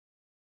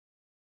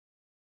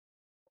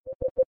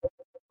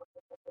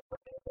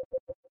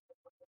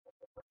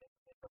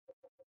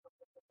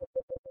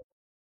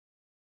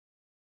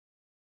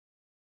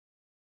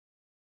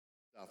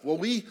Well,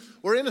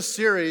 we're in a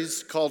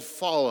series called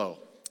Follow,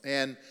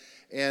 and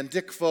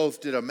Dick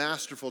Foth did a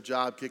masterful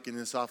job kicking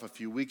this off a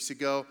few weeks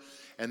ago,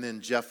 and then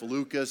Jeff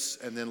Lucas,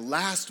 and then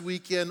last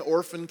weekend,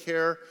 Orphan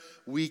Care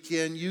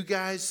Weekend, you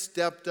guys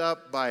stepped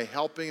up by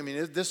helping. I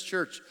mean, this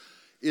church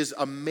is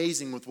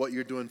amazing with what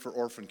you're doing for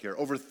orphan care.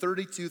 Over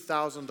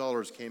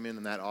 $32,000 came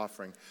in that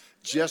offering,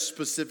 just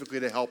specifically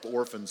to help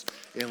orphans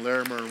in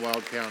Larimer and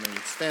Weld County.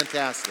 It's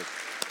fantastic.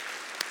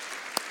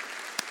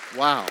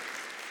 Wow.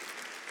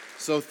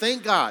 So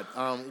thank God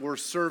we're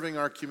serving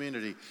our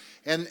community.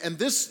 And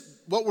this,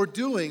 what we're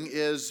doing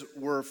is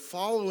we're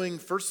following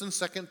 1st and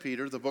 2nd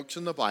Peter, the books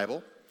in the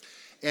Bible,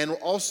 and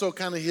also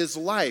kind of his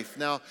life.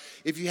 Now,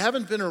 if you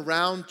haven't been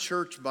around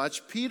church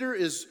much, Peter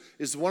is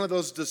one of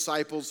those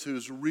disciples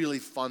who's really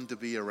fun to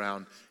be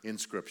around in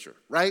Scripture,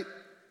 right?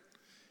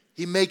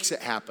 He makes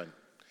it happen.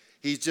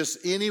 He's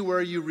just,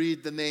 anywhere you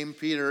read the name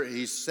Peter,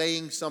 he's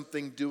saying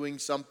something, doing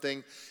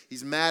something.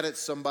 He's mad at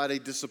somebody,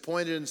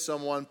 disappointed in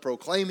someone,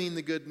 proclaiming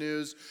the good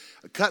news,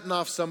 cutting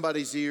off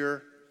somebody's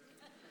ear.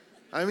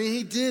 I mean,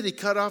 he did. He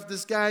cut off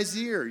this guy's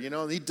ear,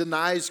 he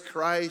denies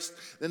Christ.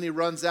 Then he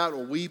runs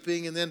out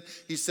weeping, and then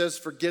he says,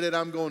 forget it,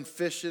 I'm going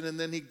fishing. And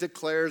then he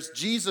declares,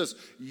 Jesus,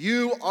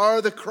 you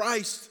are the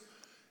Christ.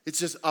 It's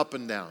just up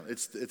and down.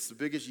 It's the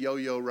biggest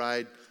yo-yo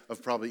ride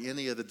of probably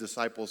any of the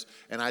disciples,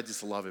 and I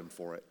just love him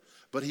for it.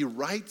 But he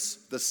writes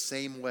the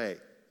same way.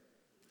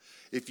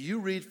 If you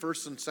read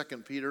 1st and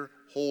 2nd Peter,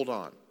 hold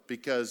on.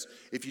 Because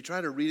if you try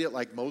to read it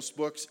like most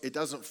books, it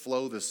doesn't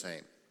flow the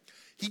same.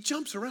 He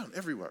jumps around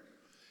everywhere.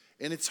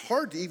 And it's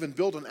hard to even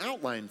build an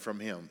outline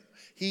from him.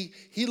 He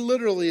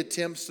literally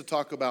attempts to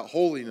talk about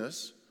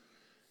holiness.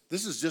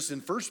 This is just in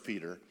 1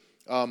 Peter.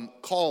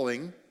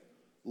 Calling,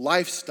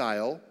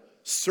 lifestyle,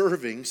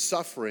 serving,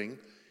 suffering.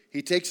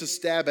 He takes a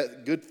stab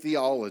at good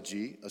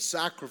theology, a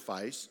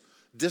sacrifice,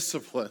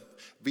 discipline,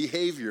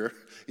 behavior.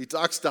 He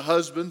talks to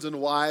husbands and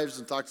wives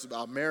and talks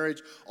about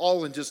marriage,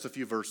 all in just a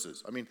few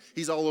verses. I mean,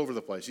 he's all over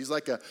the place. He's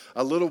like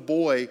a little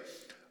boy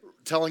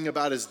telling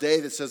about his day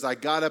that says, I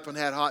got up and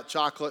had hot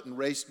chocolate and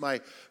raced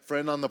my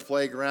friend on the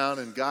playground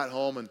and got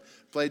home and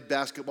played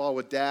basketball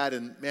with dad,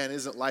 and man,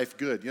 isn't life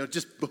good?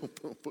 Just boom,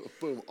 boom, boom,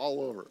 boom,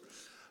 all over.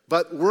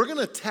 But we're going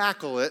to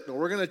tackle it, and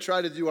we're going to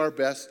try to do our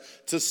best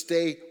to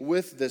stay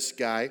with this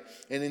guy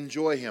and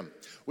enjoy him.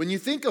 When you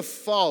think of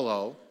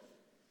follow,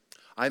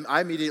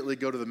 I immediately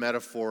go to the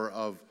metaphor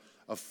of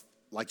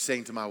like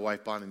saying to my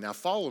wife, Bonnie, now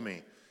follow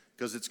me,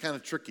 because it's kind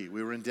of tricky.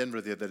 We were in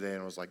Denver the other day,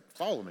 and I was like,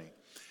 follow me.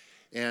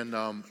 And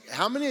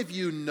how many of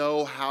you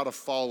know how to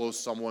follow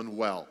someone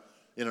well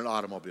in an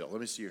automobile? Let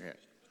me see your hand,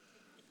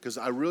 because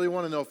I really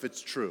want to know if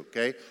it's true,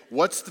 okay?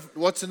 What's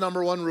the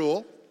number one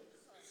rule?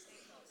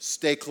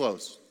 Stay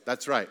close.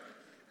 That's right.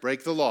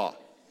 Break the law.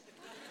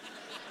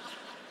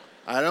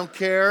 I don't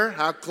care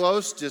how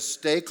close, just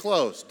stay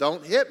close.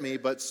 Don't hit me,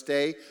 but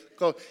stay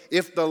close.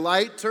 If the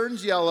light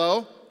turns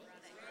yellow,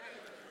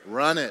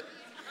 run it.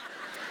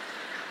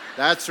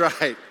 That's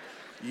right.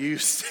 You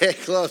stay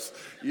close.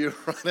 You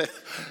run it.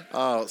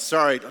 Oh,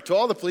 sorry. To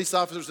all the police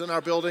officers in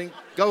our building,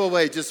 go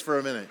away just for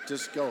a minute.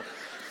 Just go.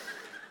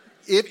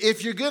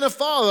 If you're going to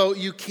follow,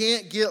 you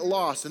can't get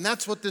lost. And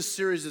that's what this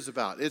series is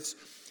about. It's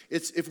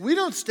if we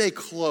don't stay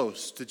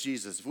close to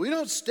Jesus, if we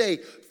don't stay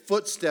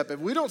footstep, if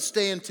we don't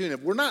stay in tune,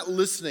 if we're not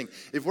listening,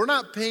 if we're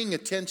not paying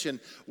attention,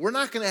 we're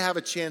not going to have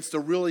a chance to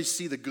really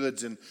see the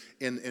goods in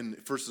 1st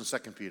and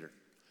 2nd Peter.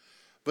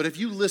 But if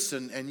you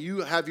listen and you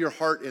have your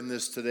heart in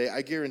this today,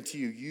 I guarantee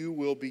you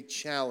will be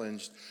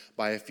challenged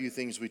by a few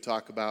things we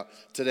talk about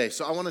today.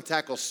 So I want to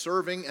tackle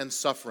serving and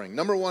suffering.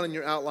 Number one in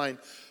your outline,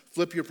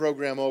 flip your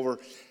program over.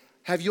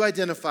 Have you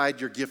identified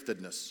your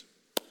giftedness?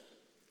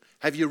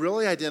 Have you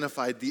really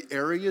identified the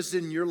areas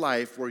in your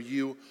life where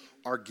you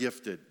are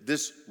gifted?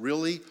 This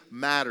really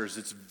matters.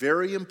 It's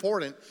very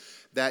important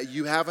that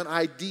you have an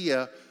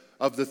idea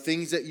of the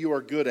things that you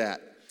are good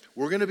at.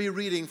 We're going to be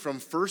reading from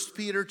 1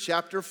 Peter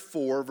chapter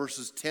 4,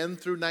 verses 10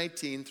 through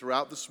 19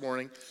 throughout this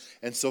morning.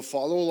 And so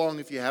follow along.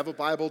 If you have a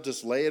Bible,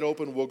 just lay it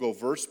open. We'll go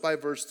verse by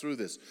verse through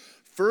this.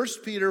 1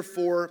 Peter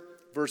 4,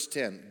 verse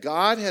 10.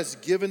 God has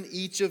given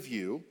each of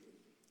you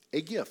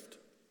a gift.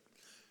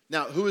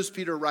 Now, who is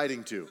Peter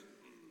writing to?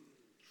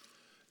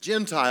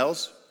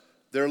 Gentiles.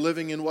 They're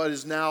living in what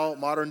is now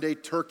modern-day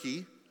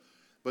Turkey,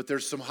 but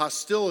there's some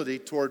hostility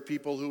toward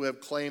people who have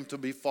claimed to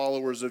be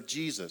followers of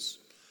Jesus.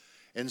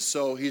 And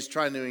so he's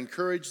trying to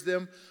encourage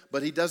them,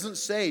 but he doesn't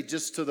say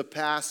just to the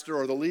pastor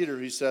or the leader.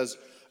 He says,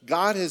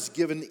 God has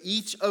given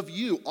each of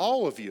you,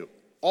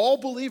 all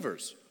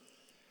believers,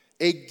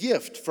 a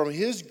gift from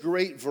his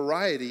great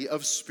variety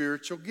of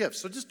spiritual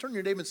gifts. So just turn to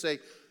your neighbor and say,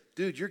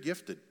 dude, you're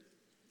gifted.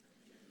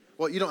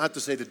 Well, you don't have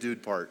to say the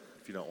dude part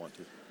if you don't want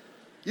to.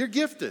 You're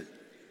gifted.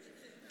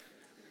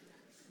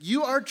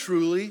 You are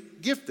truly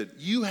gifted.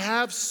 You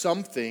have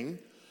something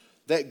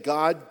that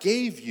God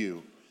gave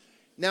you.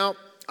 Now,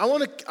 I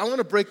want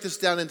to break this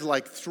down into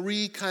like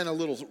three kind of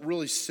little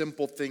really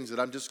simple things that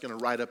I'm just going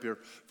to write up here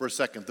for a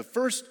second. The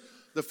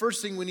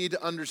first thing we need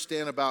to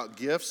understand about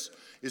gifts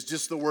is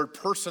just the word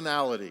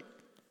personality.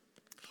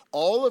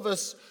 All of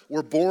us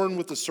were born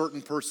with a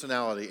certain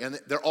personality, and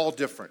they're all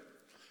different.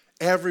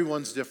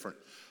 Everyone's different.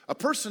 A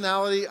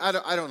personality, I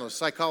don't know,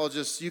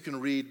 psychologists, you can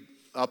read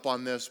up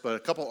on this, but a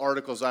couple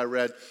articles I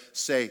read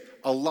say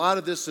a lot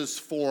of this is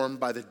formed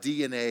by the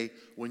DNA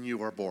when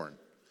you are born.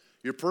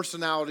 Your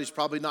personality is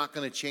probably not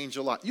going to change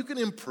a lot. You can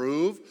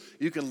improve,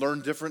 you can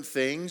learn different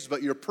things,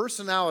 but your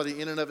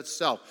personality in and of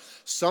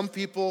itself, some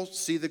people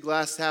see the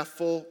glass half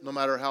full no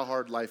matter how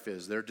hard life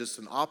is. They're just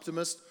an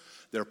optimist.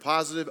 They're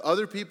positive.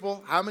 Other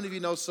people, how many of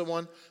you know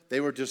someone, they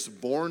were just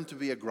born to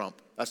be a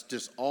grump? That's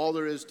just all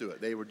there is to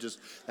it.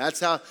 That's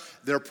how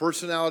their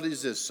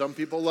personalities is. Some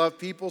people love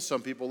people,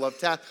 some people love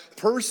tasks.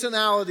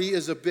 Personality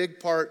is a big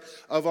part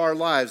of our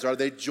lives. Are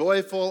they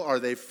joyful? Are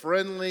they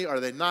friendly?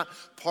 Are they not?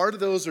 Part of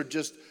those are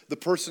just the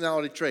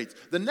personality traits.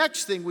 The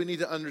next thing we need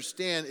to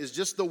understand is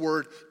just the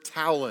word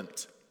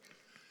talent.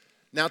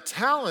 Now,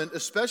 talent,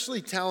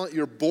 especially talent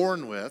you're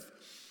born with,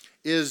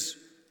 is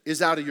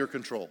out of your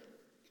control.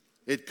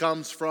 It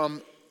comes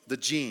from the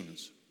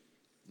genes,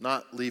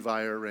 not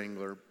Levi or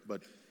Wrangler,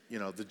 but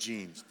the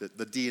genes,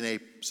 the DNA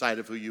side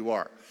of who you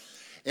are.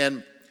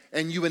 And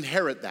you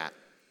inherit that.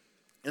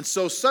 And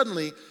so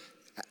suddenly,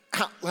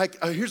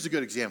 here's a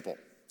good example.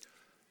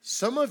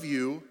 Some of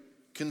you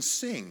can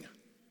sing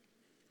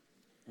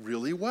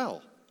really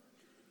well.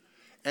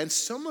 And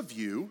some of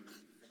you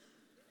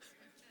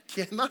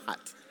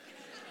cannot.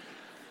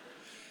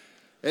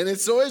 And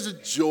it's always a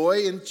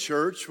joy in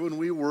church when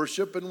we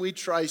worship and we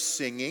try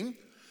singing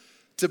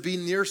to be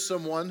near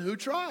someone who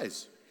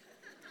tries.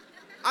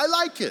 I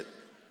like it.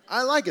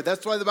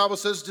 That's why the Bible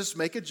says just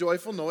make a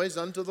joyful noise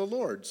unto the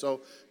Lord.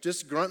 So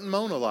just grunt and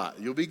moan a lot.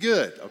 You'll be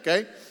good,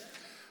 okay?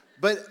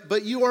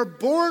 But you are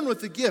born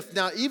with the gift.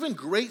 Now, even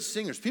great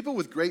singers, people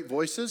with great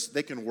voices,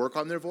 they can work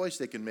on their voice.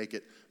 They can make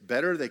it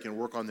better. They can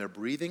work on their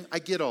breathing. I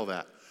get all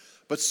that.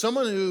 But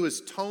someone who is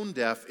tone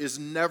deaf is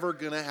never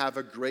going to have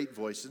a great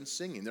voice in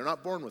singing. They're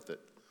not born with it.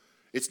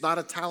 It's not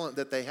a talent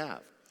that they have.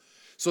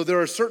 So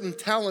there are certain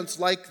talents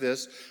like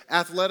this.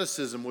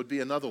 Athleticism would be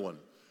another one.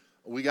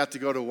 We got to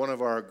go to one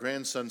of our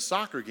grandson's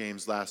soccer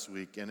games last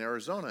week in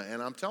Arizona,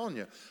 and I'm telling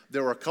you,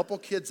 there were a couple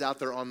kids out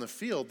there on the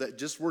field that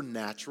just were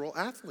natural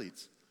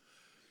athletes.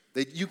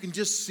 You can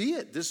just see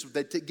it.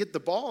 They get the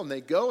ball and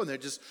they go and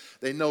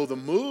they know the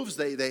moves.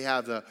 They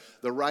have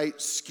the right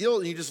skill.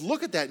 And you just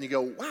look at that and you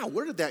go, wow,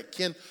 where did that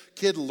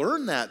kid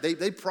learn that?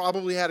 They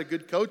probably had a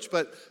good coach,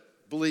 but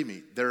believe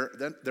me, they're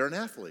an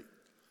athlete.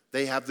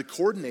 They have the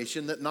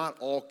coordination that not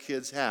all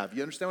kids have.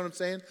 You understand what I'm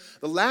saying?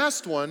 The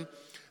last one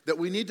that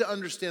we need to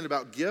understand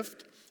about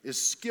gift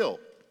is skill.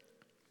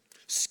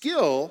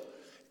 Skill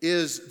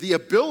is the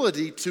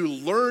ability to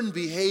learn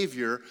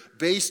behavior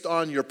based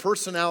on your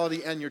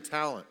personality and your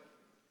talent.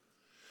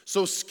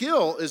 So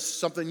skill is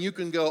something you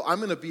can go, I'm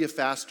going to be a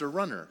faster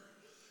runner.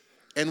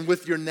 And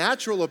with your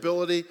natural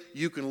ability,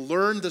 you can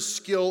learn the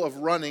skill of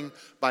running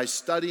by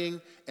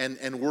studying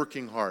and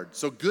working hard.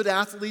 So good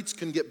athletes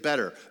can get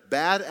better.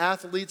 Bad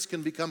athletes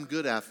can become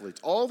good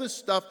athletes. All this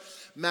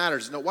stuff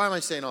matters. Now, why am I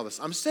saying all this?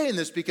 I'm saying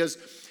this because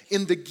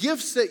in the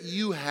gifts that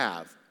you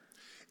have,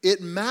 it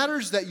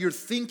matters that you're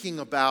thinking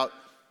about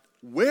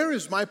where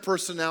is my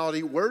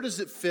personality, where does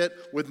it fit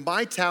with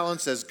my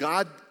talents as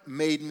God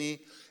made me,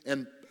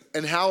 and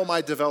how am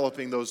I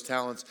developing those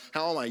talents?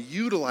 How am I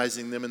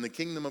utilizing them in the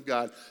kingdom of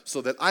God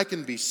so that I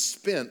can be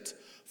spent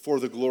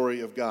for the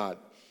glory of God?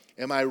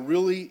 Am I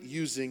really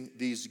using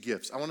these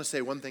gifts? I want to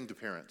say one thing to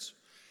parents.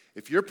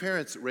 If you're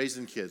parents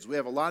raising kids, we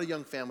have a lot of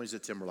young families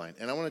at Timberline,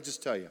 and I want to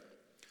just tell you,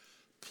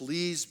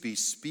 please be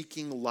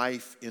speaking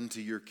life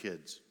into your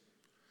kids.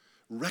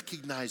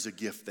 Recognize a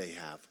gift they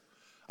have.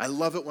 I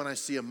love it when I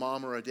see a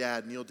mom or a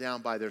dad kneel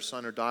down by their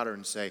son or daughter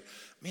and say,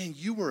 man,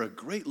 you were a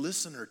great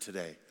listener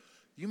today.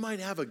 You might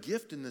have a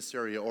gift in this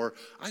area, or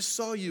I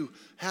saw you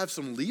have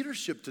some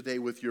leadership today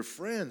with your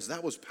friends.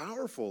 That was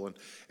powerful,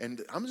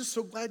 and I'm just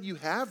so glad you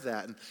have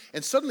that.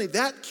 And suddenly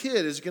that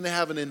kid is going to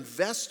have an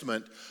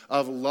investment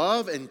of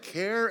love and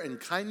care and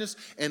kindness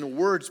and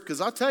words,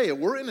 because I'll tell you,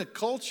 we're in a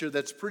culture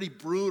that's pretty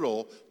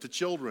brutal to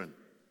children.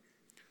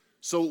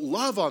 So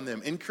love on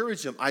them,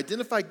 encourage them,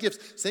 identify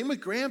gifts. Same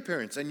with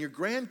grandparents and your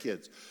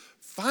grandkids.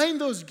 Find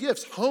those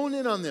gifts, hone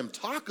in on them,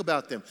 talk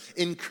about them,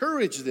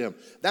 encourage them.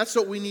 That's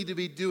what we need to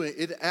be doing.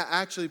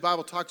 Actually, the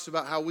Bible talks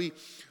about how we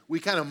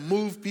kind of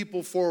move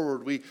people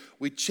forward.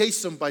 We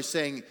chase them by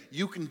saying,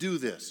 you can do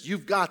this.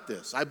 You've got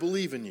this. I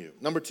believe in you.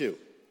 Number 2,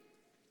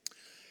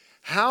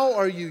 how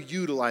are you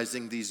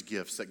utilizing these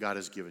gifts that God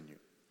has given you?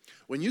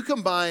 When you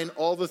combine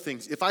all the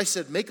things, if I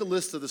said make a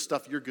list of the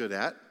stuff you're good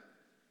at,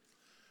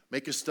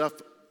 make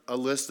a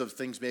list of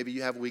things maybe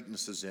you have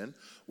weaknesses in,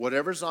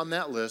 whatever's on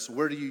that list,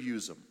 where do you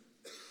use them?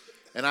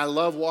 And I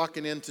love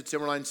walking into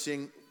Timberline,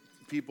 seeing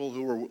people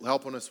who are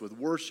helping us with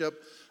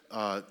worship,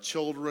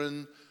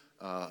 children,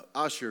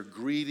 usher,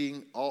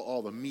 greeting,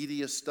 all the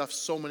media stuff.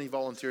 So many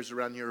volunteers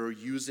around here are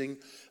using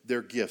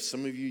their gifts.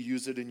 Some of you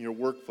use it in your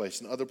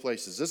workplace and other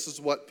places. This is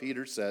what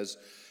Peter says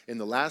in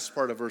the last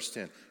part of verse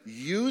 10.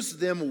 Use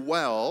them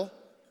well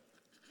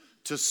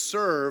to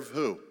serve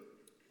who?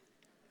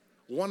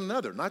 One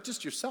another, not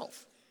just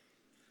yourself.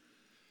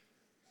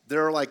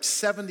 There are like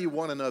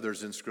 71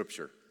 another's in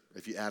Scripture,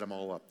 if you add them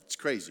all up. It's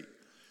crazy.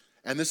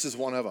 And this is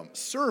one of them.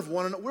 Serve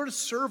one another. We're to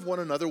serve one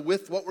another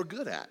with what we're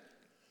good at.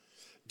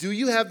 Do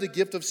you have the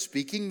gift of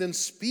speaking? Then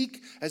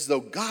speak as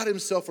though God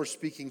himself were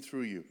speaking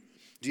through you.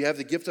 Do you have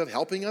the gift of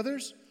helping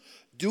others?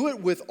 Do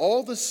it with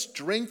all the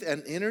strength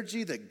and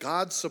energy that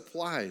God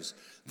supplies.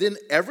 Then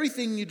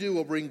everything you do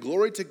will bring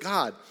glory to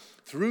God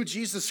through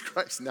Jesus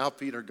Christ. Now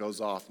Peter goes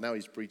off. Now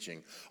he's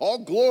preaching. All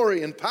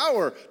glory and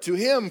power to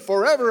him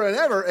forever and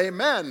ever.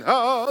 Amen.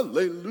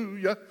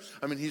 Hallelujah.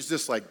 I mean, he's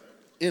just like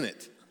in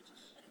it.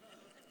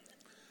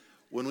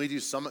 When we do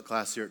Summit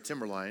class here at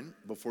Timberline,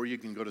 before you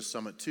can go to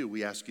Summit 2,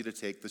 we ask you to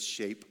take the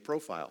SHAPE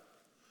profile.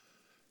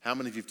 How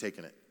many of you have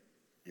taken it?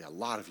 Yeah, a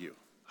lot of you.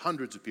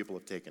 Hundreds of people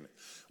have taken it.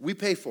 We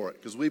pay for it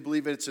because we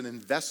believe it's an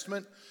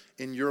investment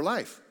in your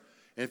life.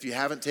 And if you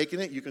haven't taken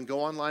it, you can go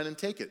online and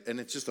take it. And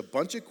it's just a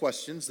bunch of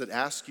questions that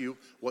ask you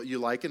what you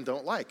like and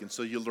don't like. And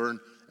so you learn,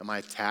 am I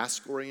a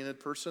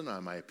task-oriented person?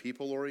 Am I a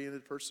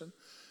people-oriented person?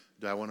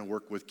 Do I want to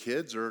work with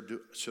kids, or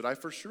should I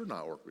for sure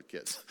not work with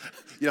kids?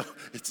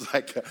 It's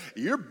like,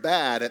 you're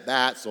bad at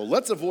that, so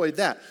let's avoid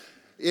that.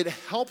 It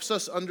helps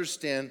us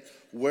understand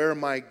where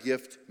my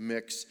gift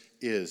mix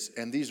is.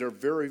 And these are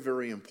very,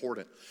 very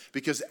important.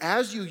 Because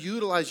as you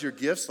utilize your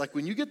gifts, like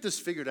when you get this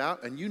figured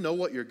out and you know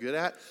what you're good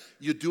at,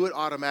 you do it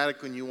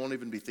automatically and you won't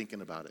even be thinking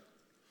about it.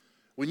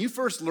 When you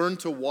first learned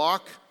to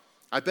walk,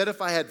 I bet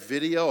if I had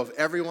video of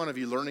every one of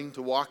you learning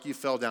to walk, you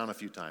fell down a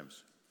few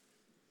times.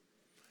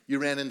 You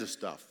ran into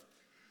stuff.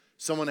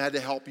 Someone had to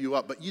help you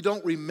up, but you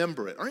don't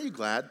remember it. Aren't you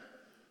glad?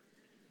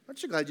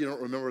 Aren't you glad you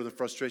don't remember the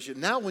frustration?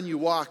 Now when you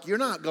walk, you're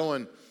not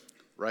going,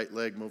 right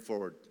leg, move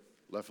forward,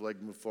 left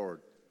leg, move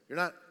forward. You're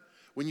not,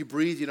 when you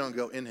breathe, you don't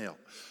go inhale,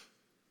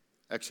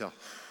 exhale,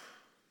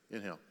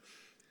 inhale.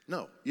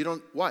 No, you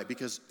don't. Why?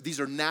 Because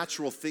these are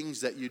natural things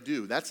that you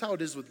do. That's how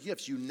it is with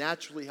gifts. You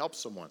naturally help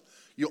someone.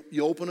 You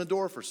open a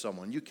door for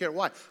someone. You care.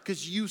 Why?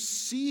 Because you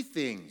see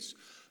things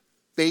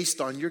based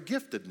on your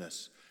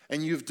giftedness.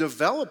 And you've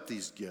developed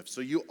these gifts.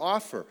 So you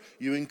offer,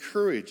 you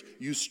encourage,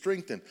 you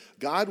strengthen.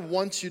 God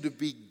wants you to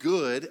be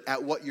good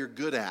at what you're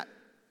good at.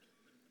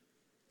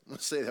 I'm going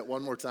to say that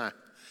one more time.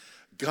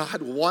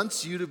 God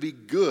wants you to be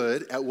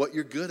good at what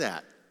you're good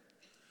at.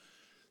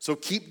 So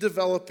keep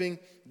developing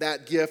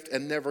that gift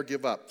and never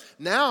give up.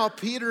 Now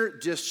Peter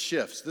just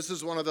shifts. This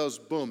is one of those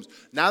booms.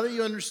 Now that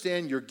you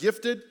understand you're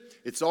gifted,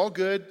 it's all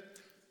good,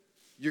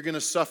 you're going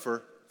to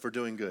suffer for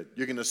doing good.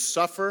 You're going to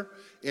suffer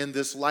in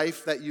this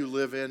life that you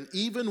live in,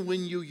 even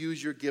when you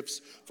use your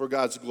gifts for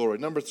God's glory.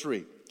 Number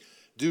 3,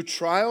 do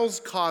trials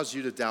cause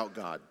you to doubt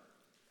God?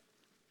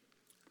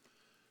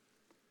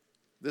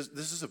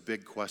 This is a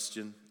big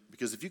question,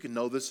 because if you can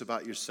know this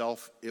about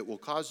yourself, it will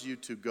cause you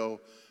to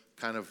go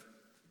kind of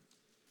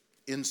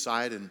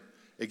inside and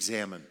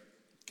examine,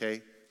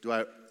 okay?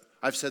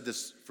 I've said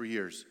this for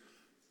years.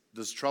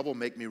 Does trouble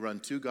make me run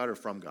to God or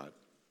from God?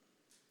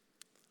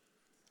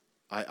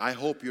 I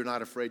hope you're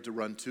not afraid to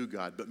run to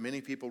God, but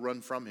many people run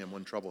from him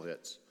when trouble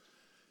hits.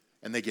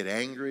 And they get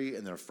angry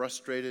and they're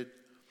frustrated.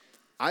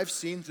 I've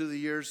seen through the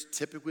years,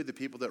 typically the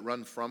people that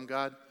run from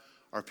God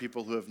are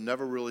people who have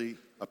never really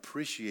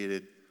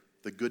appreciated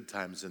the good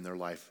times in their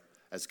life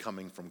as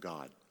coming from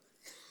God.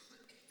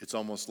 It's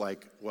almost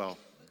like, well,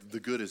 the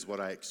good is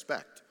what I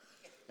expect.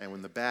 And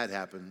when the bad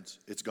happens,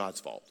 it's God's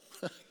fault.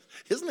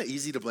 Isn't it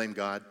easy to blame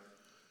God?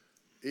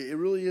 It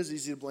really is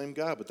easy to blame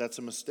God, but that's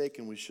a mistake,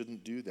 and we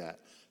shouldn't do that.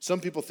 Some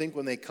people think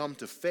when they come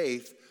to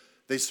faith,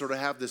 they sort of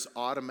have this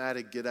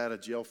automatic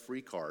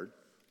get-out-of-jail-free card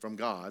from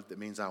God that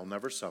means I'll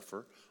never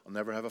suffer, I'll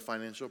never have a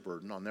financial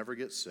burden, I'll never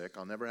get sick,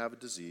 I'll never have a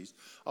disease,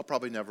 I'll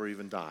probably never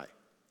even die.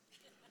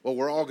 Well,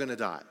 we're all going to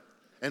die,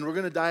 and we're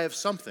going to die of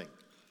something.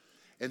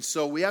 And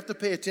so we have to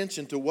pay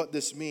attention to what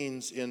this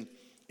means in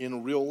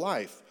real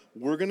life.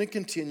 We're going to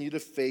continue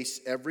to face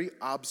every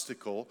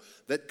obstacle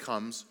that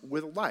comes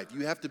with life.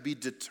 You have to be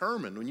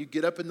determined when you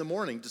get up in the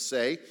morning to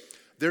say,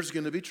 there's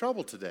going to be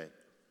trouble today.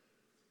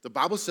 The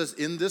Bible says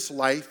in this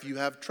life you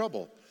have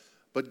trouble.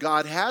 But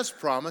God has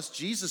promised,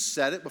 Jesus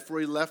said it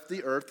before he left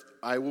the earth,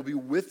 I will be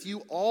with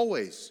you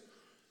always,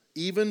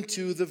 even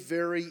to the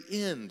very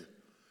end.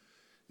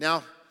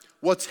 Now,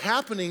 what's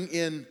happening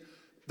in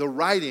the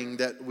writing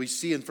that we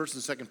see in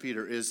 1st and 2nd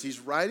Peter is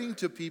he's writing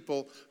to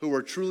people who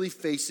are truly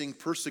facing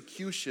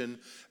persecution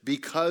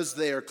because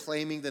they are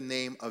claiming the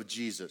name of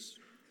Jesus.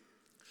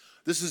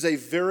 This is a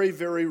very,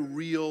 very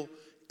real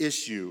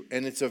issue,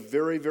 and it's a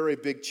very, very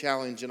big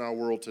challenge in our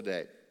world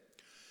today.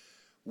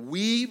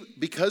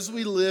 Because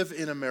we live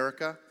in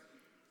America,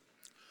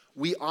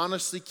 we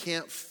honestly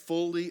can't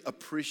fully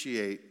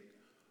appreciate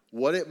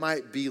what it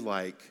might be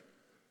like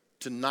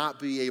to not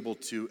be able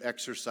to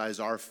exercise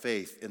our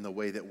faith in the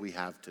way that we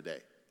have today.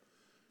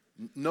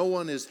 No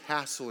one is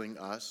hassling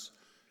us.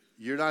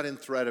 You're not in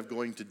threat of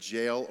going to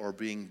jail or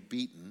being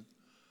beaten.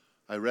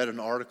 I read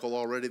an article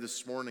already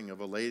this morning of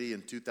a lady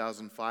in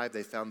 2005.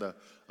 They found a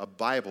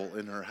Bible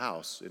in her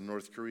house in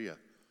North Korea.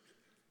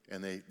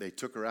 And they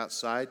took her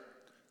outside,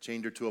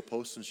 chained her to a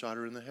post, and shot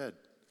her in the head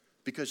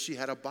because she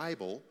had a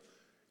Bible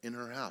in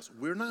her house.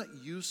 We're not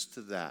used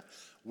to that.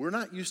 We're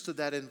not used to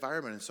that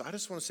environment. And so I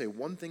just want to say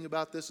one thing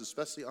about this,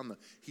 especially on the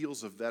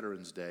heels of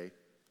Veterans Day.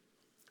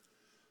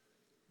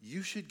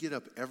 You should get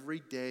up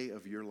every day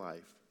of your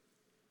life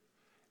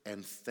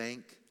and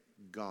thank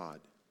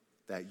God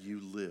that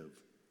you live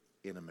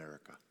in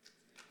America.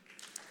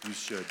 You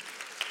should.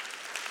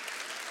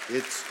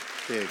 It's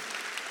big.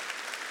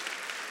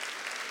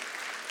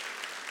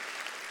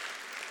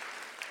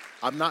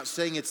 I'm not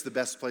saying it's the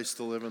best place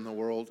to live in the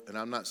world, and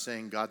I'm not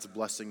saying God's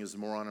blessing is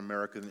more on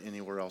America than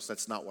anywhere else.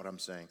 That's not what I'm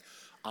saying.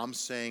 I'm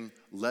saying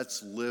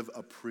let's live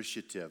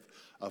appreciative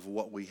of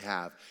what we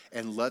have,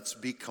 and let's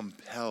be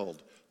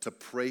compelled to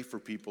pray for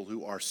people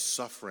who are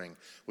suffering,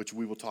 which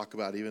we will talk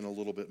about even a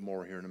little bit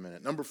more here in a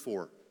minute. Number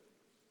 4,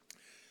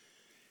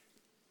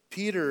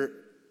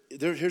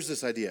 here's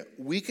this idea.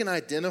 We can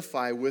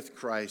identify with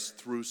Christ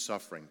through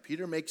suffering.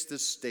 Peter makes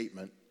this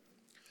statement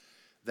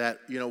that,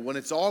 when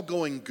it's all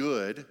going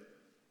good,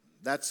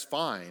 that's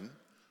fine,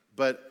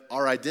 but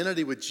our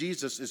identity with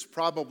Jesus is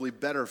probably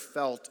better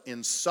felt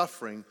in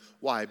suffering.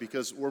 Why?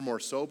 Because we're more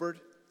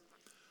sobered.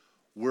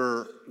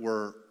 We're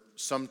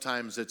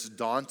sometimes it's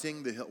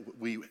daunting.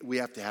 We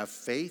have to have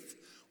faith.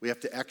 We have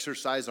to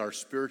exercise our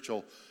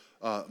spiritual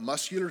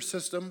muscular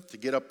system to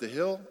get up the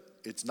hill.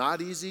 It's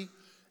not easy.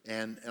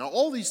 And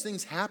all these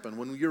things happen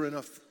when you're in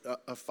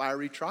a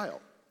fiery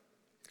trial.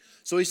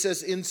 So he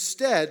says,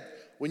 instead,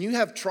 when you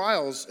have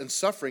trials and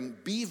suffering,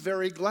 be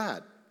very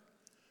glad.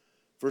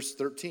 Verse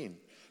 13,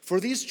 for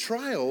these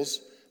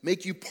trials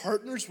make you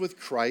partners with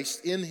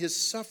Christ in his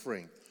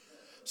suffering,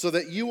 so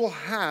that you will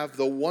have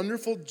the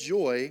wonderful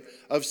joy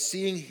of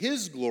seeing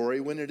his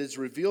glory when it is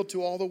revealed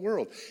to all the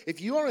world.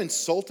 If you are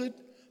insulted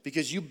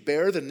because you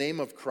bear the name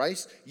of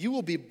Christ, you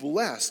will be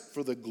blessed,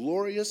 for the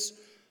glorious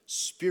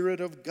Spirit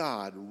of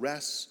God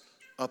rests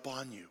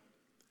upon you.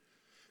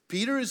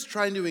 Peter is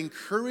trying to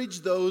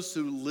encourage those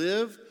who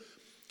live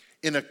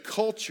in a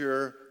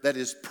culture that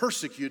is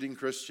persecuting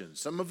Christians.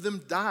 Some of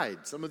them died.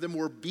 Some of them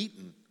were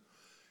beaten.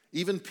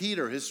 Even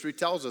Peter, history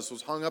tells us,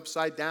 was hung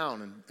upside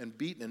down and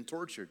beaten and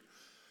tortured.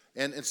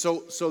 And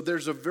so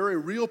there's a very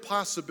real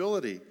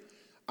possibility.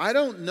 I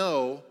don't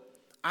know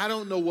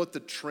what the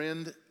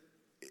trend,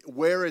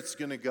 where it's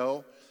going to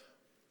go.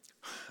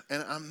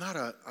 And I'm not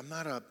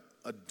a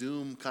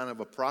doom kind of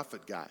a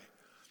prophet guy.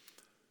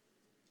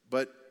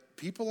 But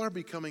people are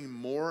becoming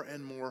more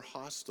and more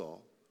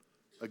hostile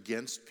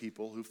against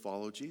people who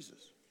follow Jesus.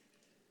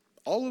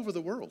 All over the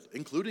world,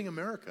 including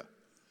America.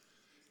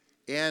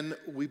 And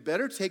we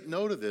better take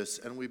note of this,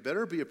 and we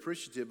better be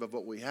appreciative of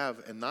what we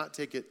have and not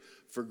take it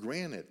for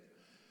granted.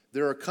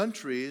 There are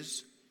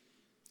countries,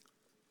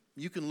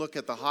 you can look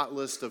at the hot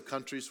list of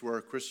countries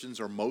where Christians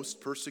are most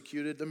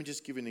persecuted. Let me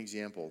just give you an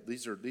example.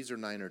 These are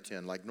 9 or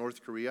 10. Like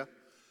North Korea,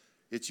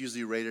 it's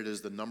usually rated as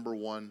the number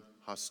 1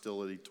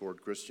 hostility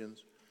toward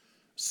Christians.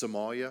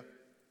 Somalia,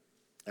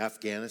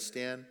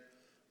 Afghanistan,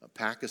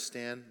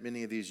 Pakistan,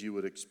 many of these you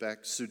would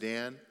expect.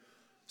 Sudan,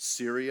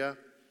 Syria,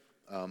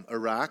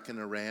 Iraq and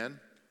Iran,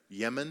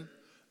 Yemen.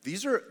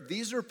 These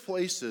are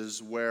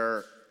places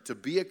where to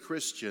be a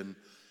Christian,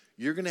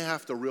 you're going to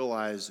have to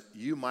realize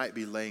you might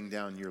be laying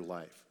down your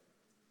life.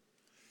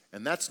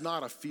 And that's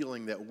not a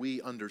feeling that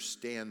we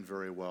understand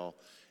very well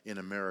in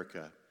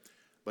America.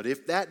 But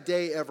if that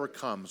day ever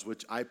comes,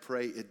 which I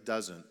pray it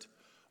doesn't,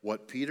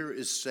 what Peter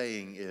is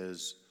saying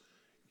is,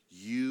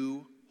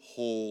 you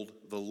hold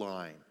the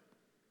line.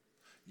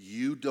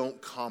 You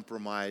don't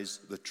compromise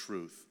the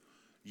truth.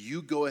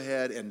 You go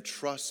ahead and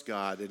trust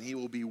God, and he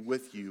will be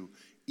with you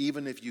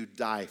even if you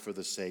die for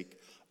the sake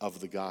of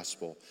the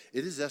gospel.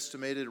 It is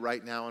estimated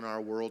right now in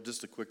our world,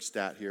 just a quick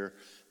stat here,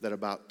 that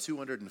about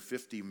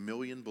 250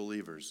 million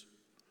believers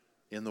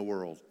in the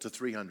world,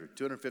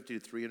 250 to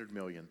 300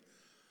 million,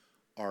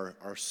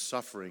 are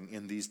suffering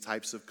in these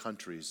types of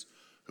countries,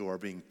 who are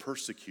being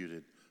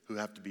persecuted, who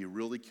have to be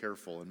really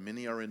careful, and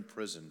many are in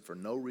prison for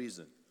no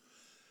reason.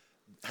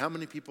 How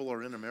many people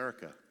are in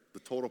America? The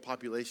total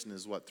population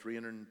is what,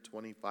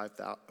 325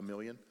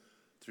 million?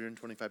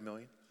 325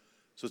 million?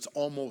 So it's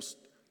almost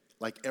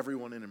like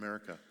everyone in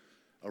America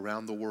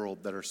around the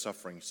world that are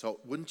suffering. So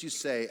wouldn't you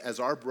say, as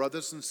our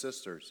brothers and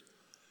sisters,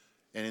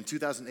 and in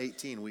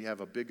 2018 we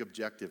have a big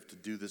objective to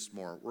do this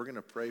more. We're going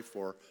to pray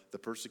for the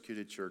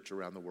persecuted church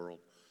around the world,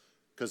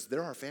 because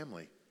they're our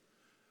family,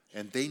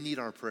 and they need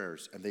our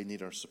prayers, and they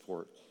need our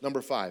support.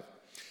 Number 5.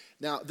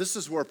 Now, this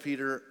is where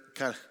Peter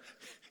kind of,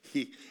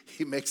 he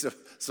makes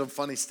some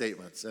funny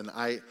statements. And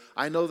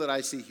I know that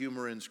I see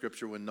humor in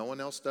Scripture when no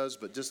one else does,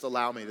 but just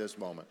allow me this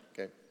moment,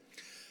 okay?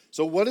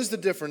 So what is the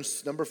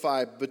difference, number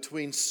 5,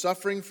 between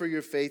suffering for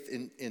your faith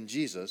in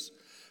Jesus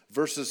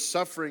versus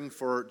suffering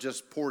for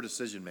just poor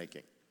decision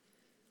making?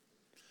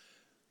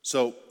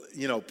 So,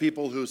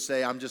 people who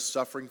say, I'm just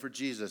suffering for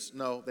Jesus,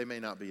 no, they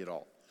may not be at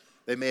all.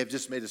 They may have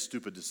just made a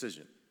stupid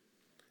decision,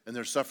 and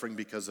they're suffering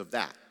because of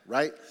that,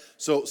 right?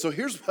 So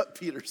here's what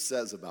Peter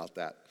says about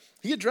that.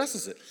 He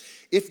addresses it.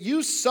 If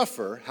you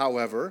suffer,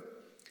 however,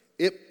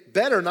 It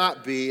better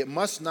not be, it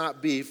must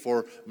not be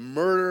for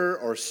murder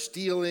or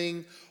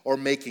stealing or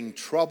making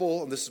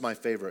trouble, and this is my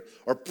favorite,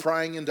 or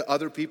prying into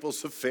other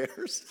people's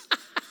affairs.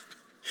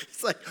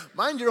 It's like,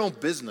 mind your own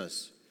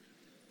business.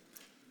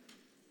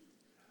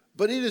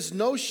 But it is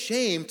no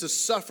shame to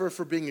suffer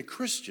for being a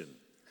Christian.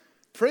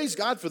 Praise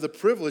God for the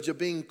privilege of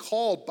being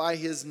called by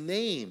his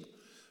name.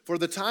 For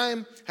the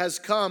time has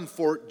come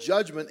for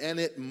judgment, and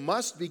it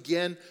must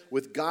begin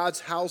with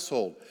God's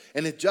household.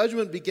 And if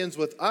judgment begins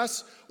with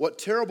us, what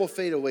terrible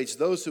fate awaits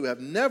those who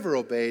have never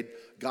obeyed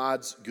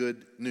God's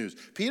good news.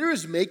 Peter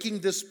is making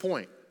this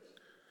point.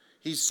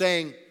 He's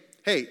saying,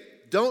 hey,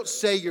 don't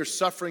say you're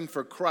suffering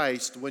for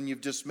Christ when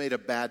you've just made a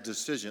bad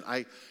decision.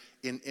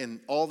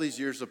 In all these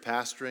years of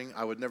pastoring,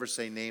 I would never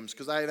say names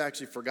because I have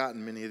actually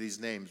forgotten many of these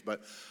names,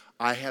 but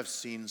I have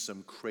seen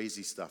some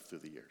crazy stuff through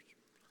the years.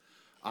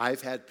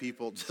 I've had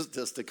people,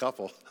 just a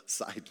couple,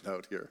 side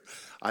note here.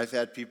 I've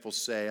had people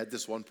say, I had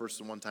this one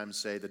person one time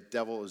say, the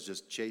devil is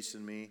just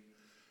chasing me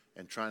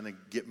and trying to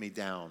get me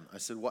down. I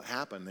said, what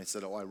happened? They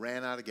said, I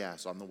ran out of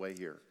gas on the way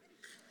here.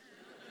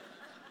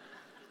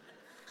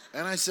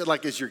 And I said,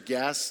 like, is your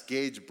gas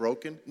gauge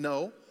broken?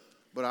 No,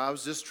 but I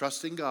was just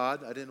trusting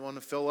God. I didn't want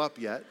to fill up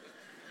yet.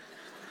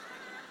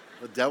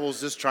 The devil's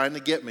just trying to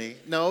get me.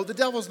 No, the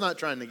devil's not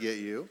trying to get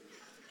you.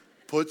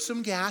 Put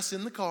some gas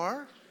in the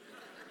car,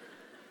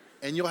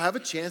 and you'll have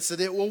a chance that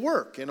it will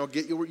work, and it'll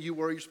get you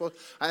where you're supposed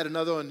to. I had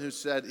another one who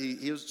said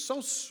he was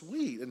so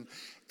sweet,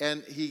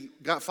 and he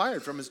got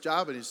fired from his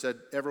job, and he said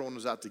everyone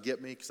was out to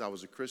get me because I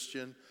was a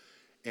Christian,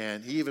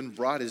 and he even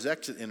brought his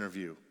exit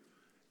interview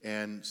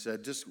and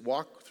said, just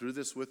walk through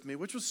this with me,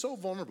 which was so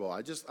vulnerable.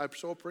 I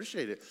so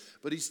appreciate it.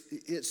 But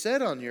it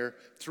said on here,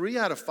 3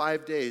 out of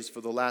 5 days for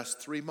the last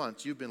 3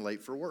 months, you've been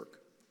late for work.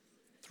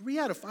 3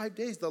 out of 5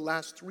 days the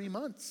last 3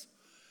 months.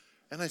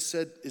 And I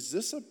said, is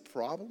this a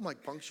problem,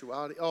 like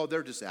punctuality? Oh,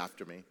 they're just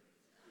after me.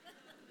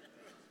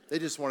 They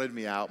just wanted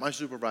me out. My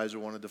supervisor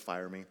wanted to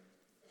fire me.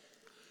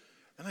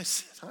 And I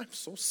said, I'm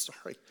so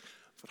sorry,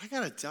 but I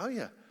got to tell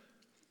you,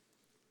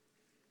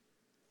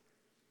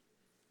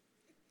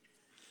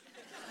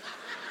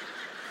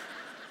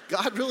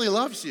 God really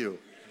loves you.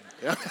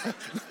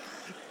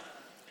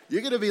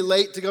 You're going to be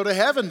late to go to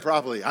heaven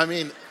probably. I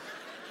mean,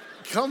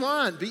 come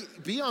on,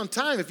 be on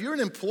time. If you're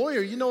an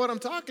employer, you know what I'm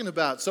talking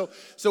about. So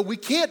we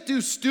can't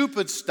do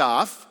stupid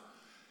stuff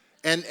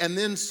and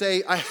then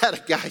say, I had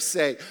a guy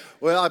say,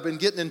 well, I've been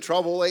getting in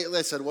trouble lately.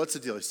 I said, what's the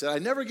deal? He said, I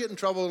never get in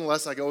trouble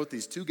unless I go with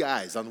these 2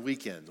 guys on the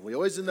weekends. We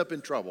always end up in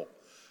trouble.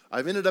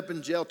 I've ended up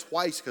in jail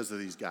twice because of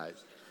these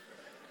guys.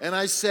 And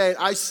I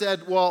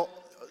said, well,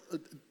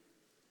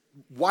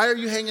 why are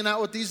you hanging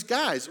out with these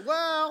guys?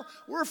 Well,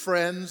 we're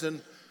friends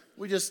and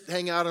we just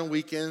hang out on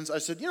weekends. I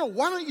said,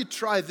 why don't you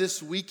try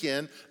this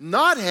weekend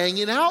not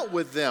hanging out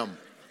with them?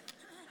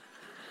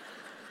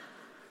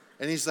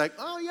 And he's like,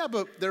 oh, yeah,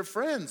 but they're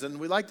friends and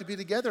we like to be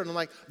together. And I'm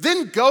like,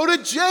 then go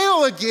to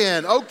jail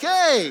again.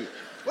 Okay.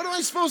 What am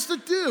I supposed to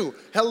do?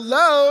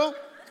 Hello?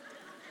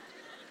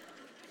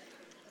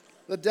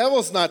 The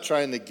devil's not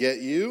trying to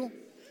get you.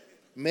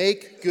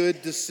 Make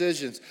good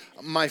decisions.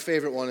 My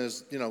favorite one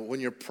is, when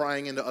you're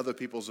prying into other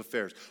people's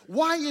affairs.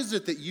 Why is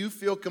it that you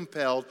feel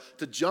compelled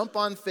to jump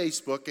on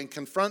Facebook and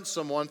confront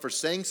someone for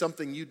saying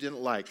something you didn't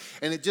like?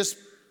 And it just,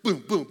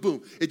 boom, boom,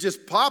 boom. It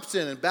just pops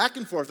in and back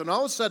and forth. And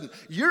all of a sudden,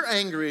 you're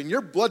angry and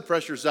your blood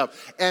pressure's up.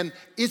 And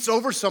it's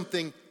over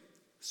something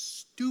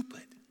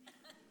stupid.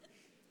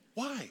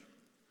 Why?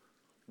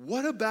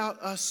 What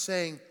about us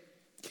saying,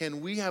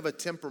 can we have a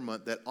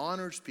temperament that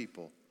honors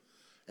people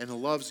and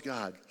loves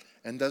God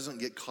and doesn't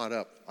get caught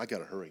up? I got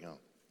to hurry on.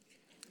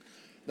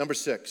 Number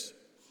 6,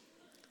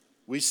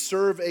 we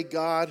serve a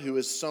God who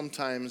is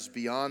sometimes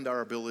beyond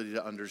our ability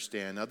to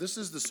understand. Now, this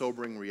is the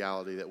sobering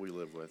reality that we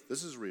live with.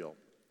 This is real.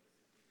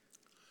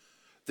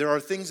 There are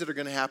things that are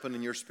going to happen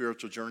in your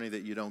spiritual journey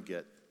that you don't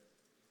get.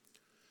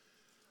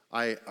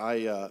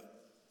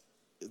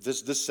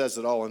 This says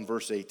it all in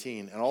verse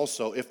 18. And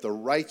also, if the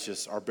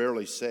righteous are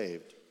barely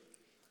saved,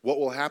 what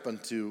will happen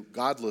to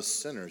godless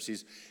sinners?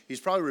 He's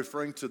probably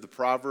referring to the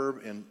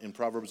proverb in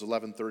Proverbs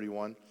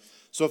 11:31.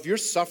 So if you're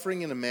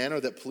suffering in a manner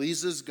that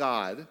pleases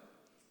God,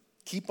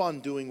 keep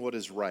on doing what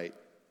is right.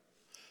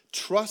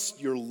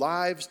 Trust your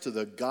lives to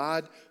the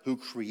God who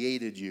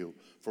created you,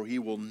 for he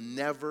will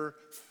never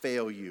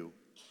fail you.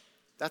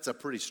 That's a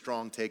pretty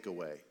strong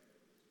takeaway.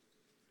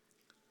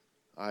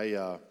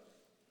 I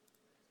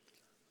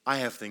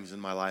have things in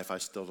my life I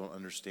still don't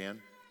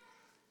understand.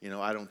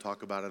 I don't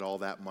talk about it all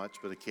that much,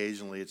 but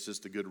occasionally it's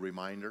just a good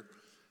reminder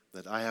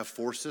that I have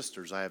 4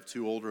 sisters. I have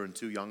 2 older and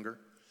 2 younger.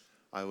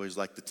 I always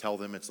like to tell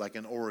them it's like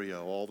an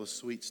Oreo. All the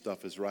sweet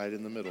stuff is right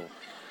in the middle.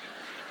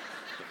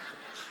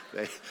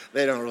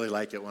 They don't really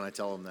like it when I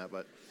tell them that,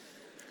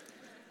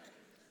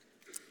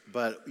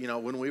 but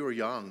when we were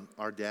young,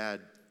 our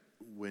dad,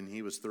 when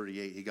he was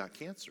 38, he got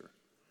cancer.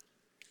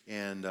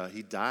 And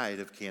he died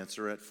of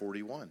cancer at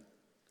 41.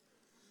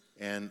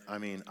 And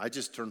I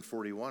just turned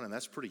 41, and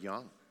that's pretty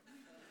young.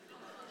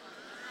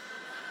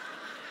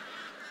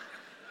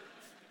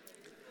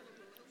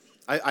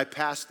 I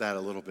passed that a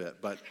little bit,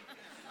 but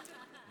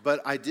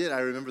But I did. I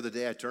remember the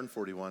day I turned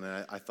 41,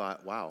 and I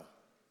thought, wow,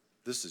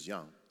 this is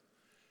young.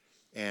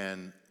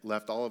 And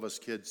left all of us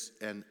kids,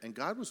 and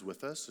God was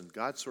with us, and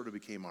God sort of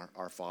became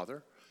our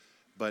father.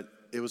 But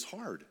it was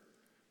hard.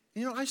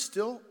 You know, I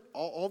still,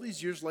 all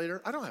these years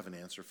later, I don't have an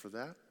answer for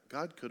that.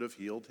 God could have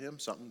healed him.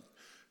 Something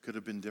could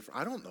have been different.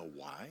 I don't know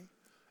why.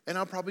 And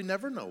I'll probably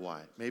never know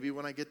why. Maybe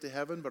when I get to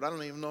heaven, but I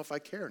don't even know if I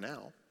care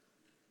now.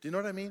 Do you know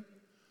what I mean?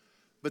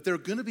 But there are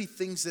going to be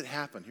things that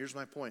happen, here's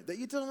my point, that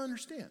you don't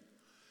understand.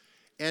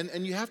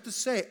 And you have to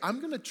say, I'm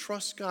going to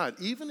trust God,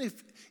 even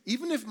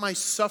if my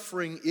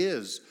suffering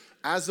is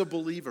as a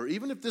believer,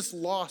 even if this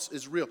loss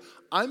is real,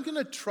 I'm going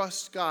to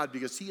trust God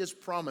because he has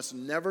promised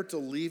never to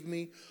leave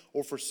me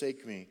or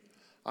forsake me.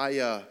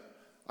 I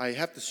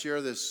have to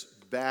share this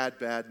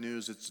bad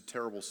news. It's a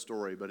terrible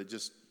story, but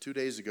 2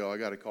 days ago, I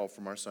got a call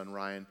from our son,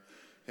 Ryan.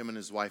 Him and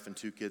his wife and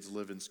 2 kids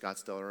live in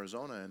Scottsdale,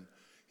 Arizona, and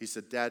he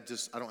said, Dad,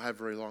 I don't have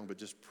very long, but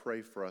just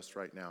pray for us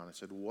right now. And I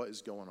said, what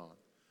is going on?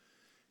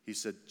 He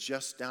said,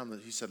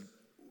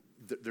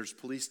 there's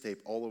police tape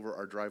all over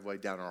our driveway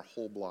down our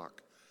whole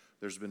block.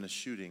 There's been a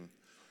shooting.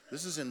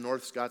 This is in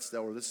North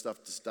Scottsdale where this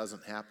stuff just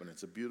doesn't happen.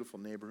 It's a beautiful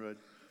neighborhood.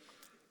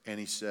 And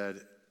he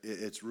said,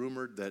 it's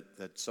rumored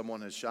that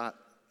someone has shot,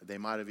 they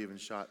might have even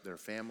shot their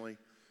family.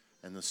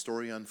 And the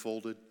story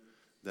unfolded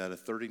that a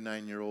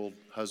 39-year-old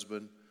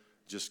husband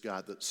just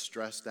got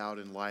stressed out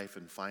in life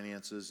and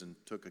finances and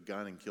took a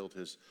gun and killed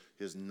his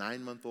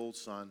 9-month-old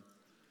son,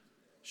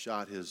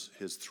 shot his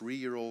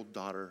 3-year-old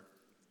daughter,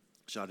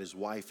 shot his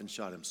wife, and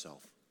shot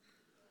himself.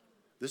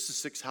 This is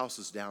 6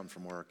 houses down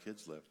from where our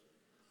kids live.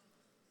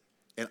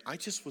 And I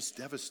just was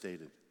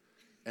devastated.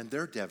 And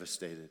they're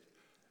devastated.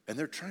 And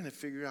they're trying to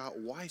figure out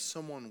why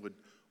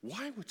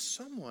would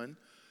someone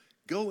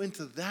go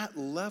into that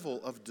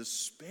level of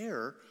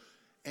despair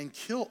and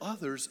kill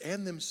others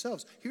and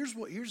themselves. Here's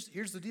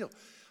the deal.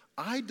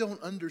 I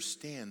don't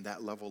understand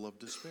that level of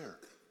despair.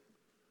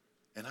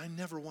 And I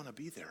never want to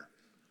be there.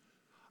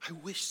 I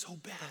wish so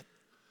bad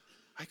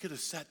I could have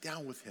sat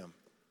down with him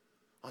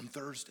on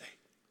Thursday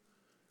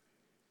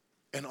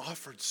and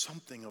offered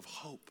something of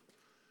hope.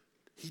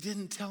 He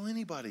didn't tell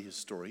anybody his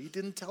story. He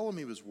didn't tell them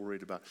he was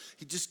worried about it.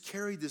 He just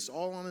carried this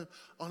all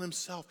on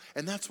himself.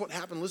 And that's what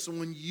happened. Listen,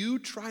 when you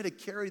try to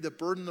carry the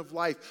burden of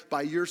life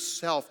by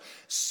yourself,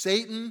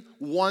 Satan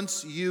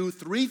wants you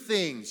 3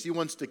 things. He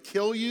wants to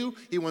kill you,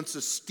 he wants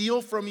to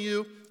steal from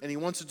you, and he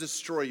wants to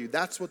destroy you.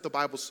 That's what the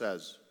Bible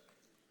says.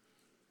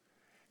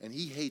 And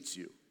he hates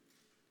you.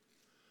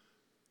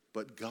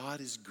 But God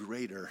is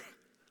greater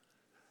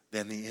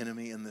than the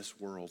enemy in this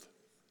world.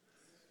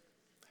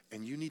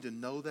 And you need to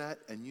know that,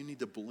 and you need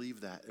to believe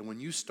that. And when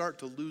you start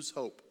to lose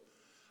hope,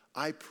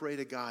 I pray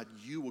to God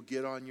you will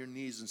get on your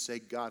knees and say,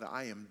 God,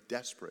 I am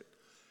desperate.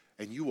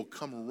 And you will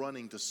come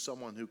running to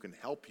someone who can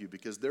help you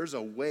because there's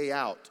a way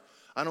out.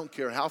 I don't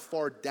care how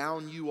far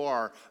down you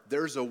are,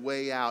 there's a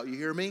way out. You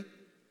hear me?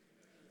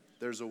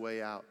 There's a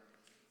way out.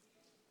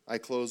 I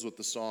close with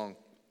the song.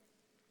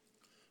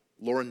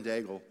 Lauren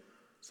Daigle,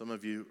 some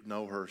of you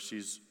know her.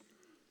 She's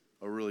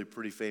a really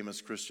pretty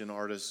famous Christian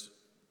artist.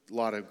 A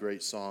lot of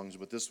great songs,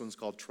 but this one's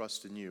called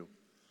Trust in You.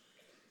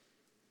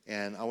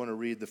 And I want to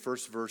read the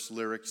first verse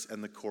lyrics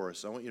and the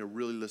chorus. I want you to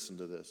really listen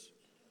to this.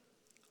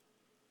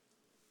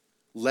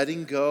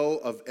 Letting go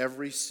of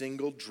every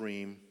single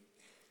dream,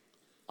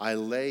 I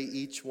lay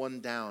each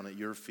one down at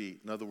your feet.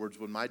 In other words,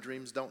 when my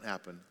dreams don't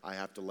happen, I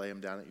have to lay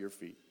them down at your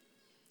feet.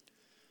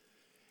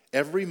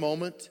 Every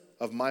moment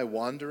of my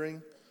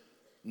wandering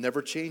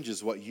never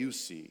changes what you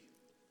see.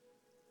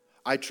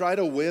 I try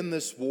to win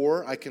this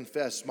war. I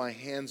confess my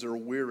hands are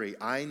weary.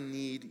 I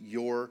need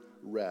your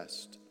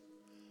rest.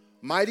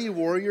 Mighty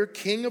warrior,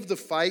 king of the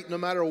fight, no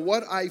matter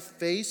what I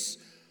face,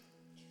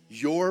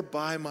 you're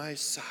by my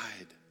side.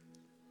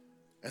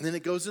 And then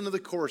it goes into the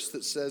chorus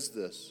that says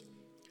this.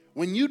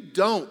 When you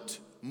don't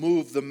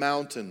move the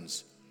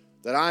mountains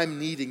that I'm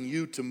needing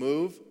you to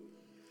move,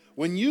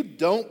 when you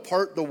don't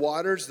part the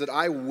waters that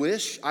I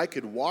wish I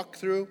could walk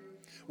through,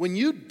 when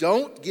you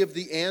don't give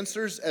the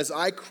answers as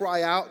I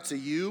cry out to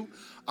you,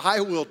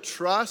 I will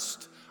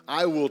trust,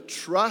 I will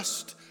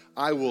trust,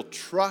 I will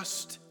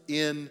trust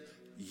in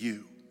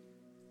you.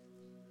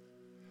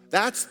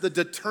 That's the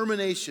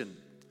determination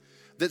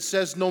that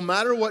says no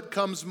matter what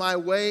comes my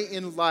way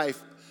in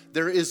life,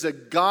 there is a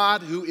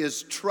God who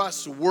is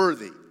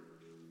trustworthy.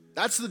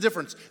 That's the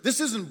difference. This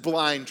isn't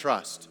blind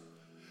trust.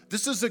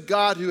 This is a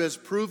God who has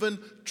proven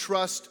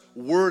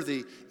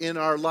trustworthy in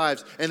our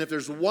lives. And if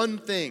there's one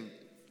thing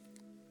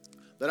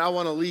that I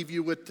want to leave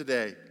you with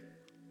today,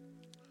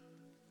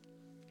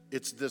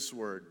 it's this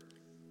word.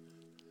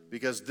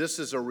 Because this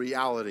is a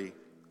reality.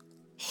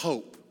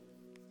 Hope.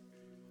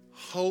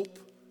 Hope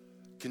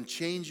can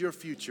change your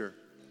future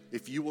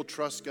if you will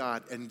trust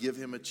God and give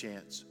him a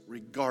chance,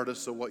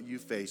 regardless of what you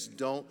face.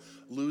 Don't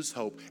lose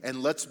hope.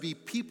 And let's be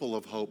people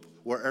of hope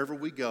wherever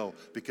we go,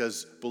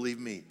 because believe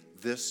me,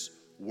 this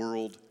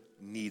world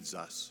needs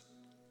us.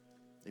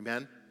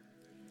 Amen?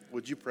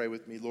 Would you pray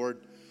with me? Lord,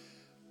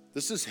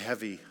 this is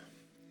heavy.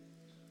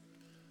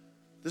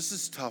 This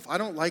is tough. I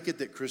don't like it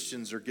that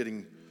Christians are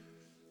getting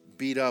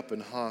beat up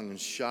and hung and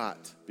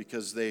shot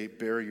because they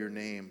bear your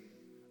name.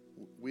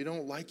 We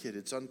don't like it.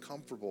 It's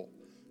uncomfortable.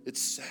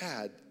 It's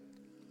sad.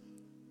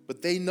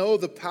 But they know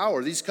the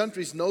power. These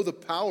countries know the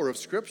power of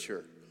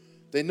Scripture.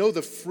 They know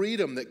the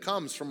freedom that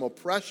comes from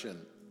oppression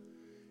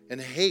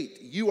and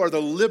hate. You are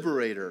the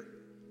liberator.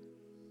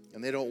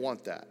 And they don't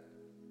want that.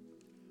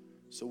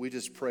 So we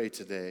just pray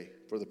today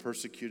for the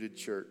persecuted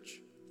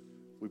church.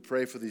 We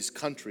pray for these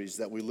countries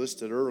that we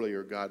listed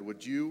earlier, God.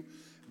 Would you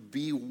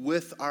be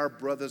with our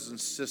brothers and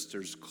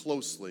sisters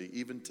closely,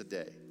 even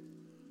today?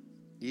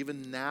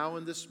 Even now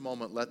in this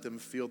moment, let them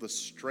feel the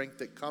strength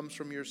that comes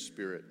from your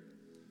Spirit,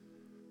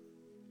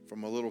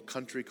 from a little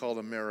country called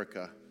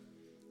America,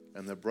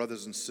 and the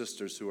brothers and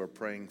sisters who are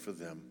praying for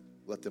them.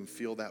 Let them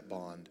feel that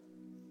bond.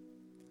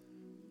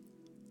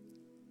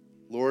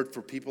 Lord,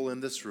 for people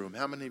in this room,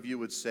 how many of you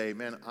would say,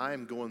 man,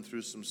 I'm going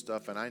through some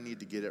stuff and I need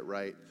to get it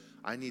right.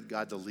 I need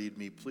God to lead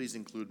me. Please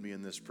include me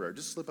in this prayer.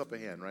 Just slip up a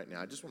hand right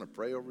now. I just want to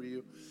pray over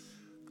you.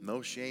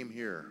 No shame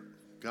here.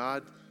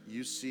 God,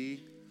 you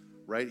see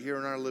right here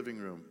in our living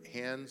room,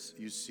 hands,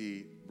 you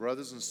see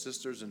brothers and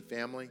sisters and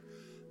family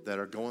that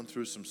are going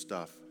through some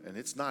stuff. And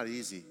it's not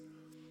easy.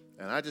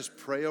 And I just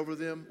pray over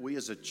them. We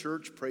as a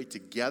church pray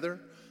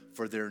together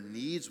for their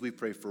needs. We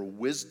pray for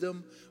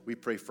wisdom. We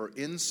pray for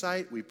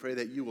insight. We pray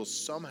that you will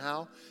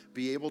somehow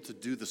be able to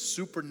do the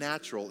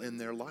supernatural in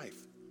their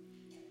life.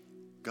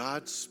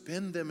 God,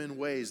 spin them in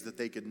ways that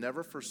they could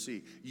never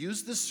foresee.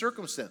 Use this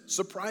circumstance.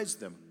 Surprise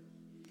them.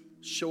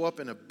 Show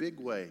up in a big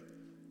way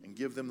and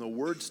give them the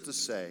words to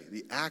say,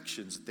 the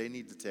actions that they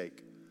need to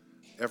take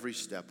every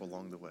step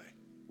along the way.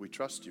 We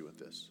trust you with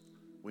this.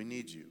 We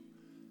need you.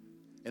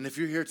 And if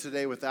you're here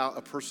today without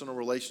a personal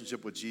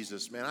relationship with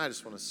Jesus, man, I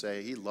just want to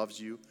say he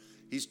loves you.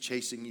 He's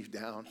chasing you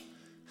down.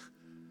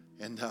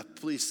 And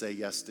please say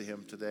yes to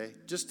him today.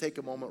 Just take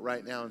a moment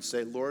right now and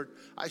say, Lord,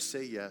 I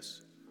say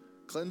yes.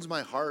 Cleanse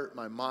my heart,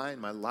 my mind,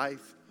 my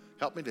life.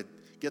 Help me to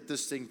get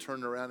this thing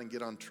turned around and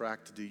get on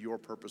track to do your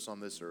purpose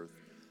on this earth.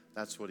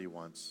 That's what he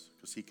wants,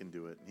 because he can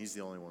do it. He's the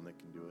only one that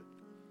can do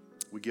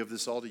it. We give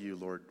this all to you,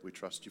 Lord. We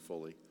trust you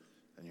fully.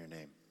 In your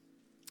name.